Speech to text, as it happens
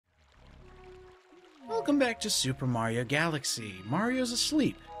Welcome back to Super Mario Galaxy. Mario's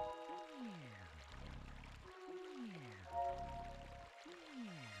asleep.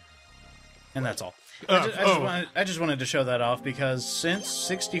 And that's all. I just wanted to show that off because since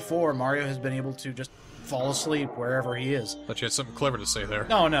 64, Mario has been able to just fall asleep wherever he is. Thought you had something clever to say there.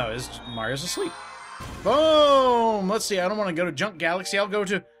 No, Mario's asleep. Boom! Let's see, I don't want to go to Junk Galaxy, I'll go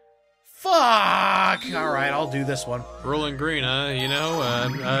to... Fuck! Alright, I'll do this one. Rolling Green, huh? You know,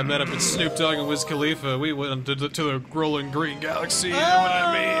 I met up with Snoop Dogg and Wiz Khalifa. We went to the Rolling Green Galaxy. You know what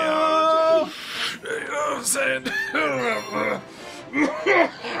I mean? You know what I'm saying?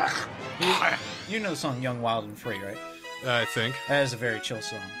 You know the song Young, Wild, and Free, right? I think. That is a very chill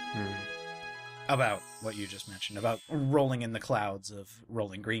song. About what you just mentioned, about rolling in the clouds of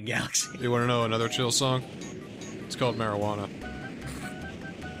Rolling Green Galaxy. You want to know another chill song? It's called Marijuana.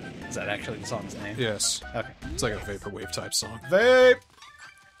 Is that actually the song's name? Yes. Okay. It's like a vaporwave type song. Vape!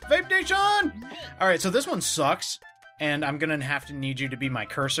 Vape Nation! Alright, so this one sucks, and I'm gonna have to need you to be my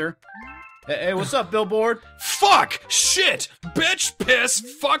cursor. Hey, what's up, Billboard? Fuck! Shit! Bitch! Piss!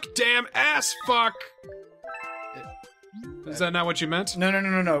 Fuck! Damn! Ass! Fuck! Is that not what you meant?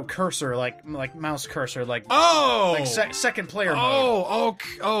 No. Cursor, like mouse cursor, like... Oh! Like second player mode.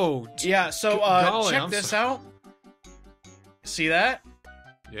 Oh! Yeah, so, golly, check this out. See that?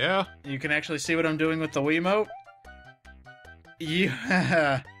 Yeah? You can actually see what I'm doing with the Wiimote.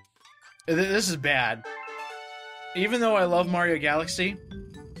 Yeah. This is bad. Even though I love Mario Galaxy,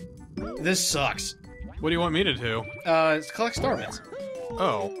 this sucks. What do you want me to do? It's collect star bits.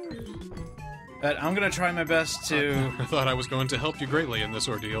 Oh. But I'm gonna try my best to... I thought I was going to help you greatly in this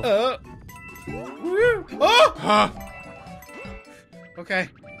ordeal. Woo! Oh! Huh? Okay.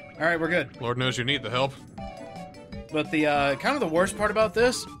 Alright, we're good. Lord knows you need the help. But the, kind of the worst part about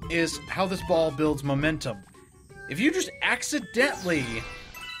this is how this ball builds momentum. If you just accidentally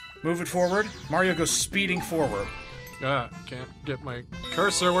move it forward, Mario goes speeding forward. Can't get my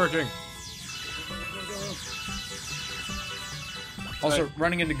cursor working. Also,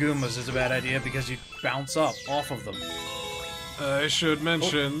 running into Goombas is a bad idea because you bounce up off of them. I should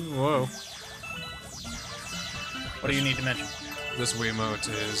mention... Whoa. What do you need to mention? This Wiimote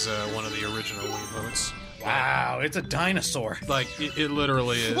is one of the original Wiimotes. Wow, it's a dinosaur. Like, it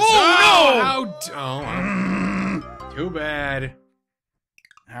literally is. Oh, no! Oh, too bad.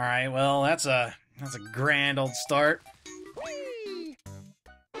 Alright, well, that's a grand old start.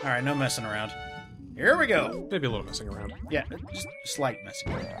 Alright, no messing around. Here we go! Maybe a little messing around. Yeah, just slight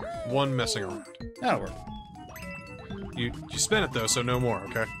messing around. One messing around. That'll work. You spent it, though, so no more,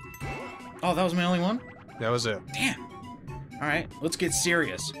 okay? Oh, that was my only one? That was it. Damn. Alright, let's get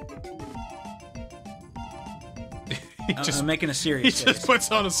serious. I'm making a serious He just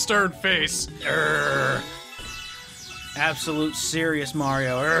puts on a stern face. Absolute serious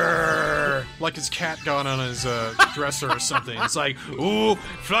Mario. Like his cat gone on his dresser or something. It's like, ooh,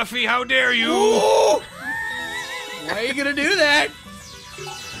 Fluffy, how dare you? Ooh! Why are you gonna do that?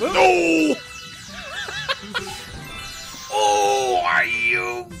 No! Oh, are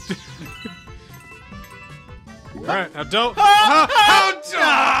you? Alright, now don't. Come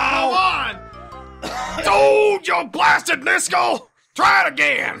on! Oh, you blasted Niskel! Try it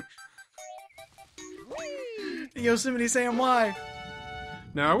again! Yosemite Sam live.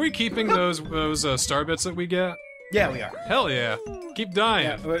 Now, are we keeping those star bits that we get? Yeah, we are. Hell yeah! Keep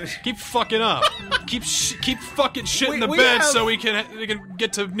dying. Yeah, keep fucking up. keep fucking shit in the we bed have... so we can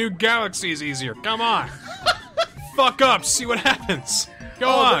get to new galaxies easier. Come on. Fuck up. See what happens. Go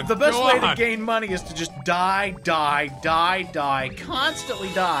on. The best way on. to gain money is to just die, constantly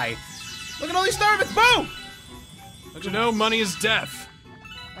die. Look at all these star bits. Boom! Don't you know money is death?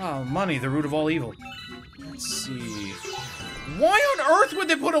 Oh, money, the root of all evil. Let's see. Why on earth would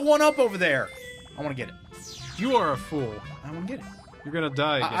they put a 1-up over there? I want to get it. You are a fool. I want to get it. You're gonna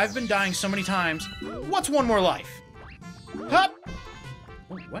die again. I've been dying so many times. What's one more life? Hup!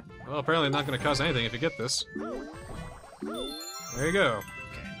 Oh, what? Well, apparently not gonna cause anything if you get this. There you go.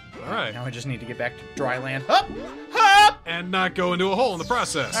 Okay. Alright. Now I just need to get back to dry land. Hup! Hup! And not go into a hole in the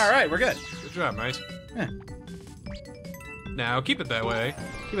process. Alright, we're good. Good job, mate. Yeah. Now, keep it that way.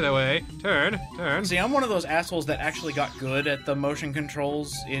 Keep it that way. Turn. See, I'm one of those assholes that actually got good at the motion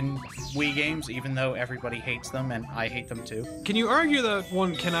controls in Wii games, even though everybody hates them, and I hate them too. Can you argue that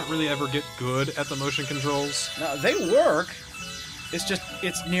one cannot really ever get good at the motion controls? No, they work. It's just,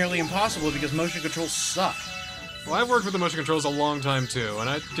 it's nearly impossible because motion controls suck. Well, I've worked with the motion controls a long time too, and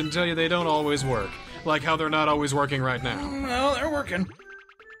I can tell you they don't always work. Like how they're not always working right now. Well, they're working.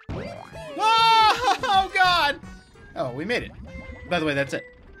 Oh, God! Oh, we made it. By the way, that's it.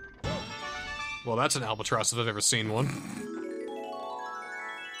 Well, that's an albatross if I've ever seen one.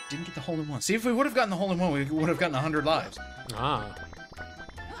 didn't get the hole-in-one. See, if we would have gotten the hole-in-one, we would have gotten 100 lives. Ah.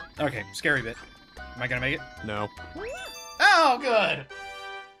 Okay, scary bit. Am I gonna make it? No. Oh, good!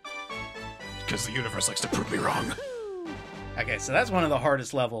 Because the universe likes to prove me wrong. Okay, so that's one of the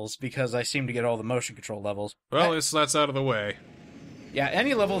hardest levels, because I seem to get all the motion control levels. Well, at least that's out of the way. Yeah,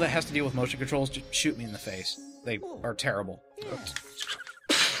 any level that has to deal with motion controls, just shoot me in the face. They are terrible.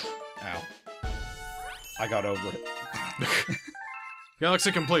 Ow. I got over it.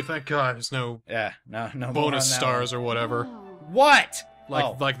 Galaxy complete, thank God. There's no no bonus stars or whatever. What?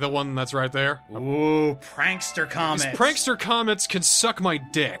 Like the one that's right there. Ooh, Prankster Comet. These Prankster Comets can suck my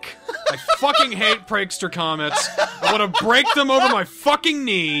dick. I fucking hate Prankster Comets. I want to break them over my fucking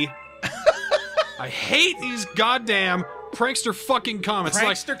knee. I hate these goddamn Prankster fucking Comets.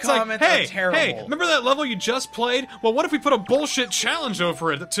 Prankster Comets are terrible. Hey, remember that level you just played? Well, what if we put a bullshit challenge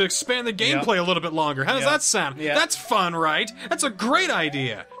over it to expand the gameplay a little bit longer? How does that sound? Yep. That's fun, right? That's a great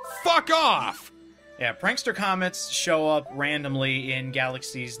idea. Fuck off! Yeah, Prankster Comets show up randomly in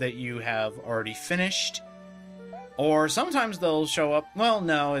galaxies that you have already finished. Or sometimes they'll show up... Well,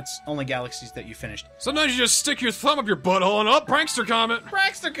 no, it's only galaxies that you finished. Sometimes you just stick your thumb up your butthole and up, Prankster Comet!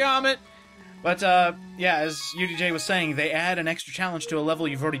 Prankster Comet! But, yeah, as UDJ was saying, they add an extra challenge to a level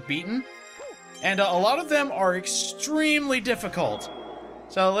you've already beaten. And a lot of them are extremely difficult.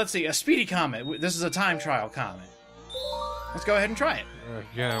 So, let's see, a speedy comet. This is a time trial comet. Let's go ahead and try it.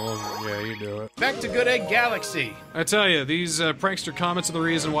 Yeah, you do it. Back to Good Egg Galaxy. I tell you, these Prankster Comets are the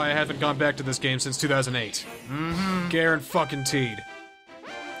reason why I haven't gone back to this game since 2008. Mm-hmm. Guaranteed.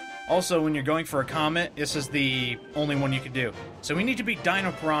 Also, when you're going for a comet, this is the only one you can do. So we need to beat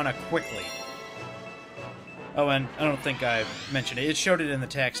Dino Piranha quickly. Oh, and I don't think I mentioned it. It showed it in the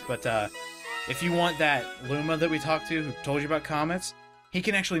text, but if you want that Luma that we talked to, who told you about comets, he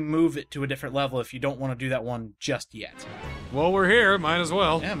can actually move it to a different level if you don't want to do that one just yet. Well, we're here. Might as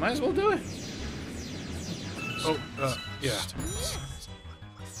well. Yeah, might as well do it. Oh, yeah.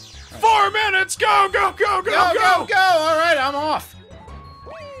 4 minutes! Go, go, go, go, Go, go! go, go! Alright, I'm off.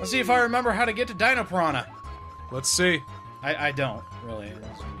 Let's see if I remember how to get to Dino Piranha. Let's see. I don't, really.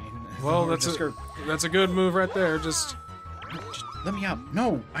 Well, that's a good move right there. Just let me out.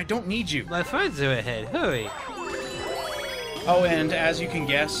 No, I don't need you. My friends are ahead. Hurry. Oh, and as you can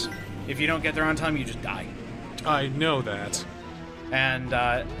guess, if you don't get there on time, you just die. I know that. And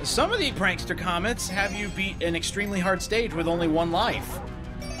some of the Prankster Comets have you beat an extremely hard stage with only 1 life.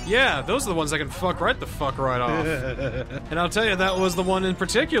 Yeah, those are the ones that can fuck right off. And I'll tell you, that was the one in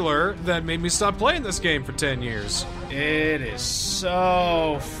particular that made me stop playing this game for 10 years. It is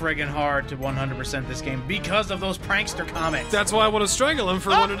so friggin' hard to 100% this game because of those Prankster Comets. That's why I want to strangle him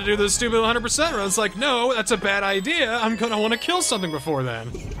for wanting to do this stupid 100% run. It's like, no, that's a bad idea. I'm gonna want to kill something before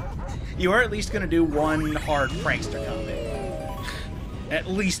then. You are at least gonna do 1 hard Prankster Comet. At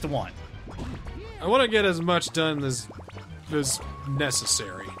least 1. I want to get as much done as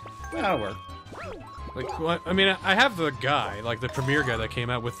necessary. That'll work. Like, well, I mean, I have the guy, like the premiere guy that came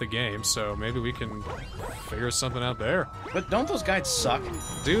out with the game, so maybe we can figure something out there. But don't those guides suck?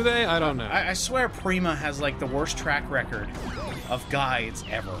 Do they? I don't know. I swear Prima has, like, the worst track record of guides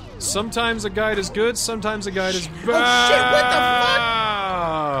ever. Sometimes a guide is good, sometimes a guide is bad. Oh, shit, what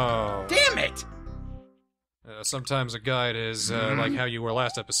the fuck? Damn it! Sometimes a guide is like how you were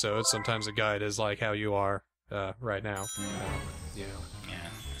last episode, sometimes a guide is like how you are right now. You know.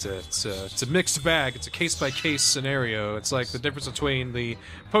 It's a mixed bag. It's a case-by-case scenario. It's like the difference between the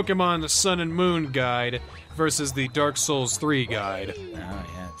Pokemon Sun and Moon guide versus the Dark Souls 3 guide. Oh,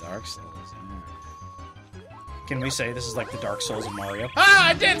 yeah, Dark Souls, yeah. Can we say this is like the Dark Souls of Mario? Ah,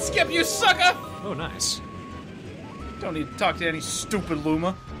 I did skip, you sucker! Oh, nice. Don't need to talk to any stupid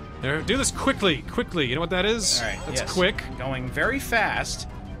Luma. There, do this quickly, quickly. You know what that is? All right, that's yes. quick. Going very fast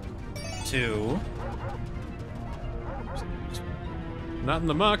to... Not in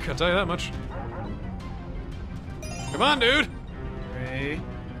the muck, I'll tell you that much. Come on, dude! 3,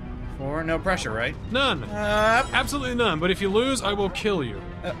 4, no pressure, right? None. Absolutely none, but if you lose, I will kill you.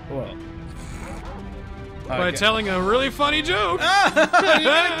 Well. By telling a really funny joke! You're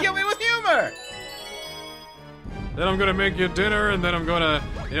gonna kill me with humor! Then I'm gonna make you dinner, and then I'm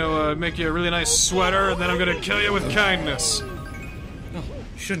gonna, make you a really nice sweater, and then I'm gonna kill you with kindness. Oh,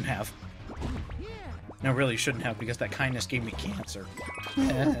 shouldn't have. No, really, shouldn't have, because that kindness gave me cancer.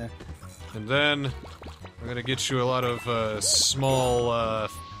 And then I'm gonna get you a lot of small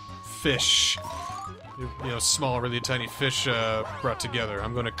fish. Small, really tiny fish brought together.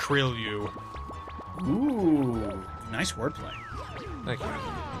 I'm gonna krill you. Ooh, nice wordplay. Thank you.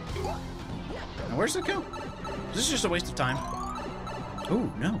 Now, where's it go? Is this just a waste of time?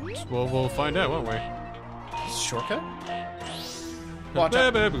 Ooh, no. Well, we'll find out, won't we? Shortcut? Watch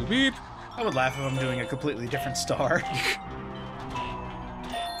out. Beep. I would laugh if I'm doing a completely different star.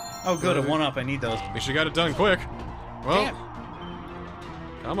 Oh, good, a 1-up. I need those. At least you got it done quick. Well, Damn.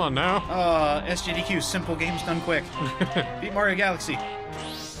 come on now. SGDQ, simple games done quick. Beat Mario Galaxy.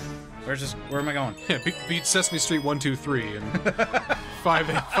 Where am I going? Yeah, beat Sesame Street 1, 2, 3 in 5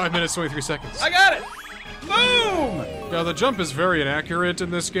 minutes, 23 seconds. I got it! Boom! Now, the jump is very inaccurate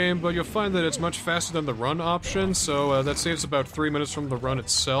in this game, but you'll find that it's much faster than the run option, so that saves about 3 minutes from the run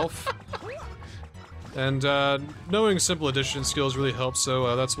itself. And knowing simple addition skills really helps,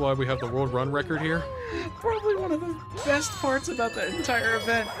 so that's why we have the world run record here. Probably one of the best parts about the entire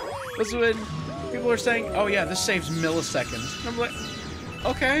event was when people were saying, oh yeah, this saves milliseconds. And I'm like,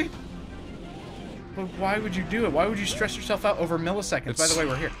 okay. But why would you do it? Why would you stress yourself out over milliseconds? By the way,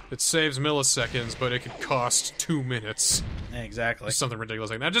 we're here. It saves milliseconds, but it could cost 2 minutes. Exactly. Or something ridiculous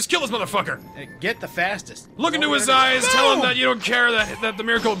like that. Just kill this motherfucker! Get the fastest. Look into his eyes, tell him that you don't care that the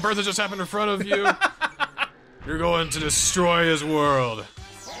miracle of birth has just happened in front of you. You're going to destroy his world.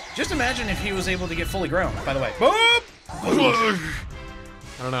 Just imagine if he was able to get fully grown, by the way. Boop! I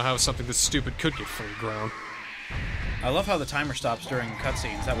don't know how something this stupid could get fully grown. I love how the timer stops during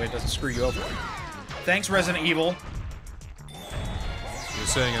cutscenes. That way it doesn't screw you over. Thanks, Resident Evil. You're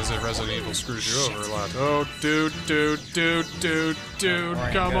saying as if Resident Evil screws you over a lot. Oh, dude.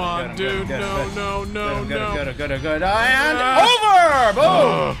 Right, come on, dude. No. Good. And over!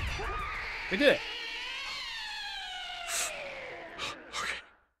 Boom! We did it.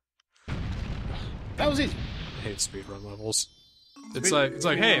 That was easy. I hate speedrun levels. It's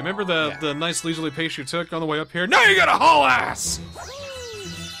like, hey, remember the nice leisurely pace you took on the way up here? Now you got a haul ass!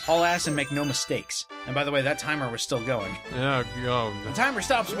 Haul ass and make no mistakes. And by the way, that timer was still going. Yeah, The timer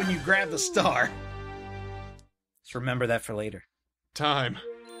stops when you grab the star. Just remember that for later. time.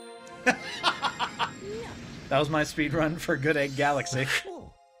 That was my speedrun for Good Egg Galaxy.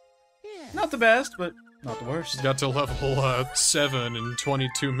 Not the best, but not the worst. Got to level 7 in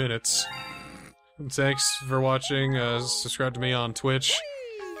 22 minutes. And thanks for watching. Subscribe to me on Twitch.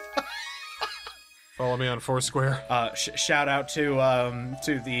 Follow me on Foursquare. Shout out to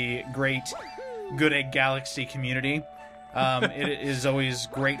the great Good Egg Galaxy community. It is always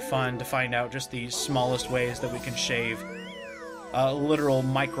great fun to find out just the smallest ways that we can shave literal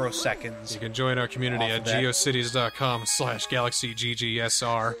microseconds. You can join our community at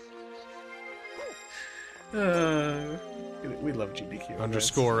geocities.com/galaxyGGSR. We love GDQ.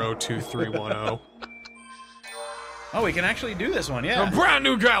 _02310. Oh, we can actually do this one, yeah. A brand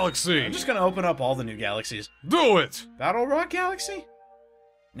new galaxy! I'm just gonna open up all the new galaxies. Do it! Battle Rock Galaxy?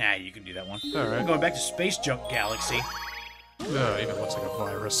 Nah, you can do that one. Alright. I'm going back to Space Junk Galaxy. Even looks like a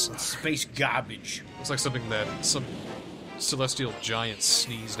virus. Space garbage. Looks like something that some celestial giant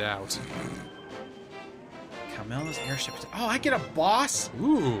sneezed out. Carmela's airship. Oh, I get a boss?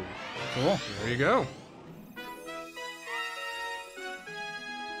 Ooh. Cool. There you go.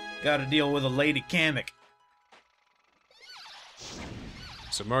 Gotta deal with a lady Kamek.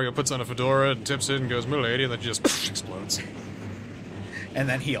 So Mario puts on a fedora and tips it and goes, "Milady," and then just explodes. And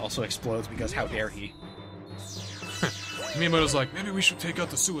then he also explodes because how dare he? Miyamoto's like, maybe we should take out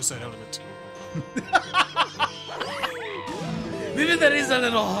the suicide element. Maybe that is a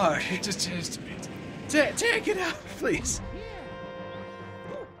little harsh. It just has to be. Take it out, please.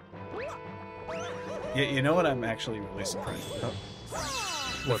 You know what I'm actually really surprised about?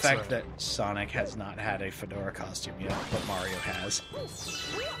 The fact that Sonic has not had a fedora costume yet, but Mario has.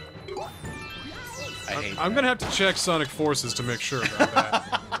 I'm gonna have to check Sonic Forces to make sure about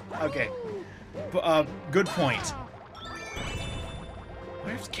that. Okay. Good point. Do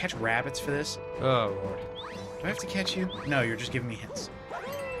I have to catch rabbits for this? Oh, Lord. Do I have to catch you? No, you're just giving me hints.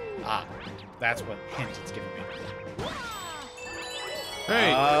 Ah, that's what hint it's giving me.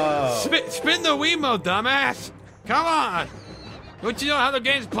 Hey, spin the Wiimote, dumbass! Come on! Don't you know how the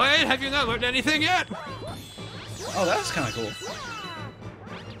game's played? Have you not learned anything yet? Oh, that's kind of cool.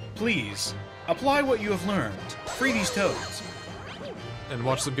 Please, apply what you have learned. Free these toads. And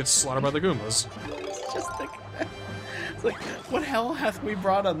watch them get slaughtered by the Goombas. Just like, it's like, what hell hath we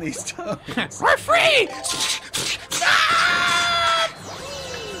brought on these toads? We're free!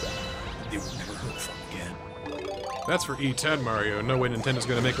 They will never hurt from again. That's for E10, Mario. No way Nintendo's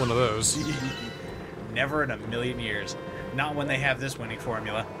gonna make one of those. Never in a million years. Not when they have this winning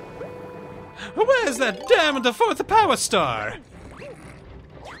formula. Where's that damn the fourth power star?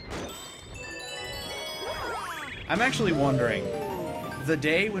 I'm actually wondering, the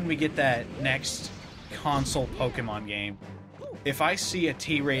day when we get that next console Pokemon game, if I see a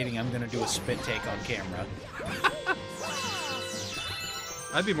T rating, I'm gonna do a spit take on camera.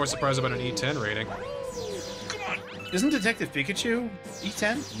 I'd be more surprised about an E10 rating. Come on, Isn't Detective Pikachu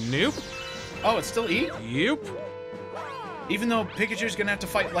E10? Nope. Oh, it's still E? Yep. Even though Pikachu's gonna have to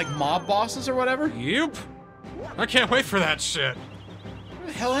fight, like, mob bosses or whatever? Yep. I can't wait for that shit. Where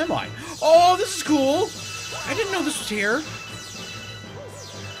the hell am I? Oh, this is cool! I didn't know this was here.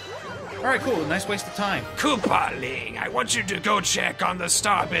 Alright, cool. Nice waste of time. Koopaling, I want you to go check on the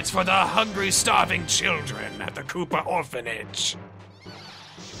star bits for the hungry, starving children at the Koopa orphanage.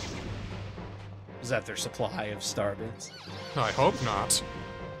 Is that their supply of star bits? I hope not.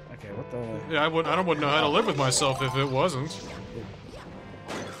 Okay, what the... Yeah, I wouldn't know how to live with myself if it wasn't.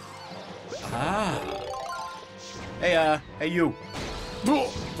 Ah. Hey, you.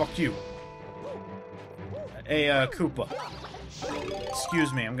 Fuck you. Hey, Koopa.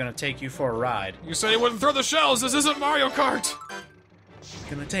 Excuse me, I'm gonna take you for a ride. You said you wouldn't throw the shells. This isn't Mario Kart.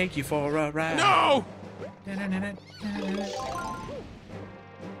 Gonna take you for a ride. No!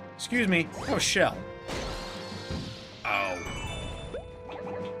 Excuse me. Oh, shell. Oh.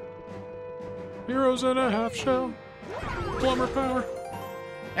 Heroes in a half shell. Plumber power.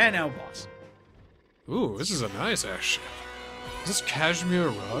 And now boss. Ooh, this is a nice ass ship. Is this cashmere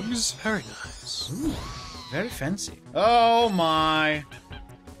rugs? Very nice. Ooh, very fancy. Oh my.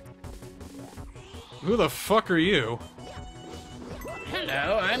 Who the fuck are you?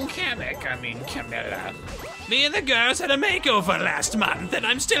 Hello, I'm Camilla. Me and the girls had a makeover last month, and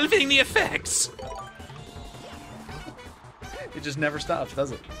I'm still feeling the effects. It just never stops,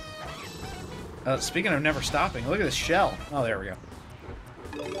 does it? Speaking of never stopping, look at this shell. Oh, there we go.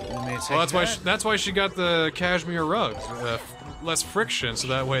 Well, that's why she got the cashmere rugs. Less friction, so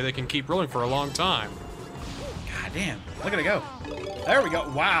that way they can keep rolling for a long time. God damn! Look at it go. There we go.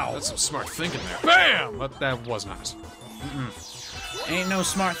 Wow. That's some smart thinking there. Bam! But that was not. Ain't no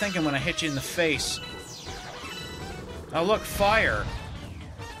smart thinking when I hit you in the face. Oh look, fire.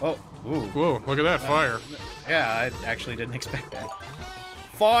 Oh, ooh. Whoa! Look at that fire. Yeah, I actually didn't expect that.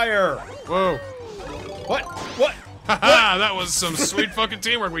 Fire! Whoa! What? What? Haha! That was some sweet fucking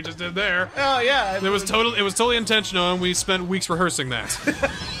teamwork we just did there. Oh yeah. It was totally intentional, and we spent weeks rehearsing that.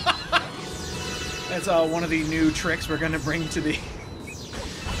 That's one of the new tricks we're gonna bring to the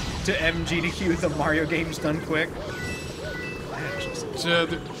MGDQ, the Mario games done quick.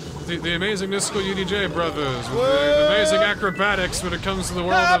 The amazing TheNSCL UDJ brothers with the amazing acrobatics when it comes to the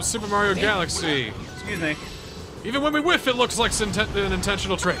world of Super Mario Galaxy. Excuse me. Even when we whiff, it looks like an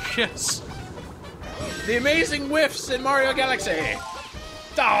intentional trick. Yes. The amazing whiffs in Mario Galaxy.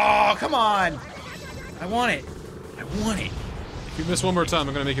 Oh, come on. I want it. I want it. If you miss one more time,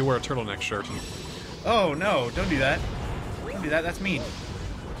 I'm gonna make you wear a turtleneck shirt. Oh no! Don't do that. Don't do that. That's mean.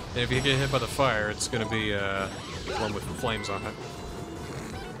 And if you get hit by the fire, it's gonna be one with flames on it.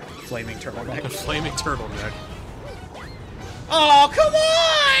 Flaming turtleneck. A flaming turtleneck. Oh, come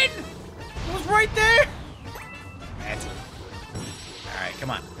on! It was right there. That's it. All right, come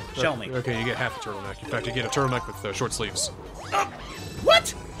on. Show me. Okay, you get half a turtleneck. In fact, you get a turtleneck with short sleeves.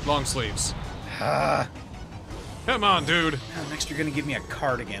 What? Long sleeves. Come on, dude. Oh, next you're gonna give me a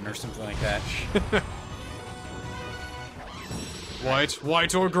cardigan or something like that.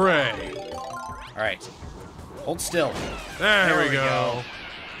 White or gray. All right. Hold still. There we go.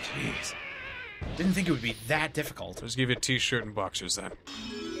 Jeez. Didn't think it would be that difficult. Just give you a t-shirt and boxers then.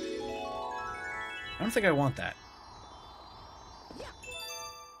 I don't think I want that.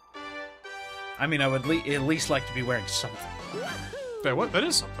 I mean, I would at least like to be wearing something. Yeah, what? That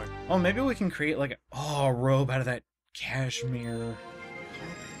is something. Oh, maybe we can create like a robe out of that cashmere.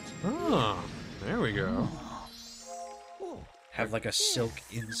 Oh, there we go. Have like a silk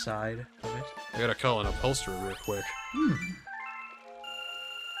inside of it. I gotta call an upholsterer real quick.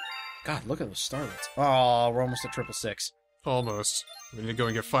 God, look at those starlets. Oh, we're almost at 666. Almost. We need to go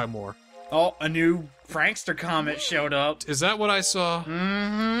and get 5 more. Oh, a new Prankster Comet showed up. Is that what I saw?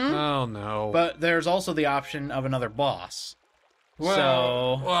 Mm-hmm. Oh, no. But there's also the option of another boss.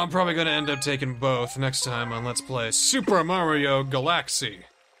 Well, I'm probably gonna end up taking both next time on Let's Play Super Mario Galaxy.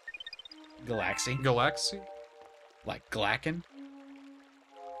 Galaxy? Galaxy? Like Glacken?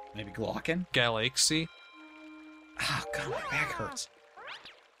 Maybe Glocken? Galaxy? Oh, God, my back hurts.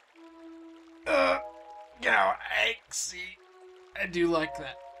 Galaxy. I do like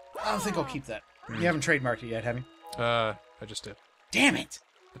that. I don't think I'll keep that. You haven't trademarked it yet, have you? I just did. Damn it!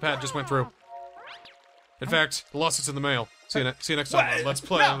 The pad just went through. In fact, the lawsuit's in the mail. See you next time on Let's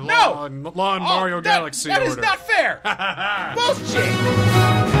Play Lawn Mario Galaxy That Order. is not fair! Bullshit!